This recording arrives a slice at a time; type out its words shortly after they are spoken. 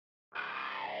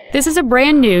This is a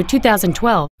brand new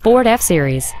 2012 Ford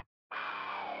F-Series.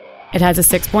 It has a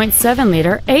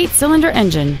 6.7-liter 8-cylinder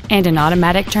engine and an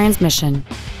automatic transmission.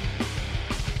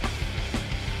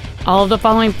 All of the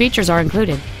following features are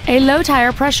included: a low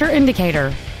tire pressure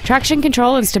indicator, traction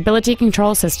control and stability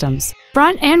control systems,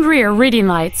 front and rear reading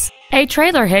lights, a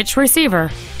trailer hitch receiver,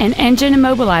 an engine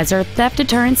immobilizer theft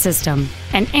deterrent system,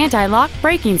 an anti-lock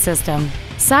braking system,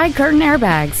 side curtain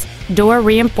airbags, door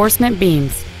reinforcement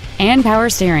beams, and power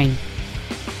steering.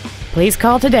 Please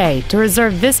call today to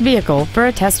reserve this vehicle for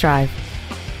a test drive.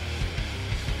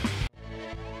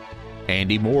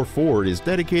 Andy Mohr Ford is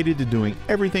dedicated to doing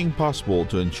everything possible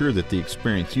to ensure that the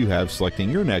experience you have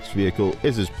selecting your next vehicle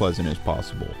is as pleasant as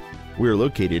possible. We are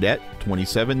located at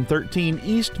 2713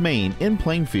 East Main in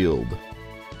Plainfield.